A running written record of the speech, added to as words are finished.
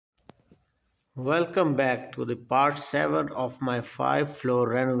Welcome back to the part 7 of my 5-floor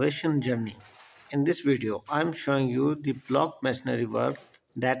renovation journey. In this video, I am showing you the block masonry work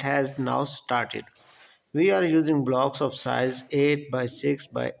that has now started. We are using blocks of size 8 by 6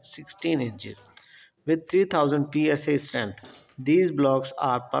 by 16 inches with 3000 psi strength. These blocks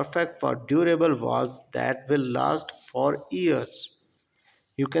are perfect for durable walls that will last for years.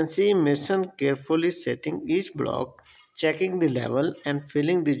 You can see mason carefully setting each block, checking the level and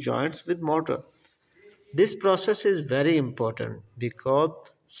filling the joints with mortar. This process is very important because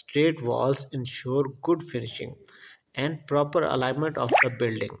straight walls ensure good finishing and proper alignment of the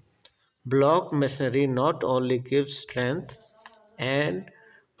building. Block masonry not only gives strength and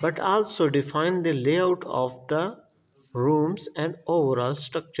but also define the layout of the rooms and overall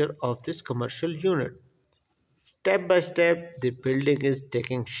structure of this commercial unit. Step by step, the building is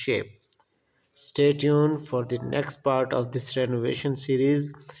taking shape. Stay tuned for the next part of this renovation series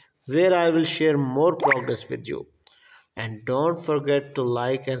where I will share more progress with you. And don't forget to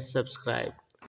like and subscribe.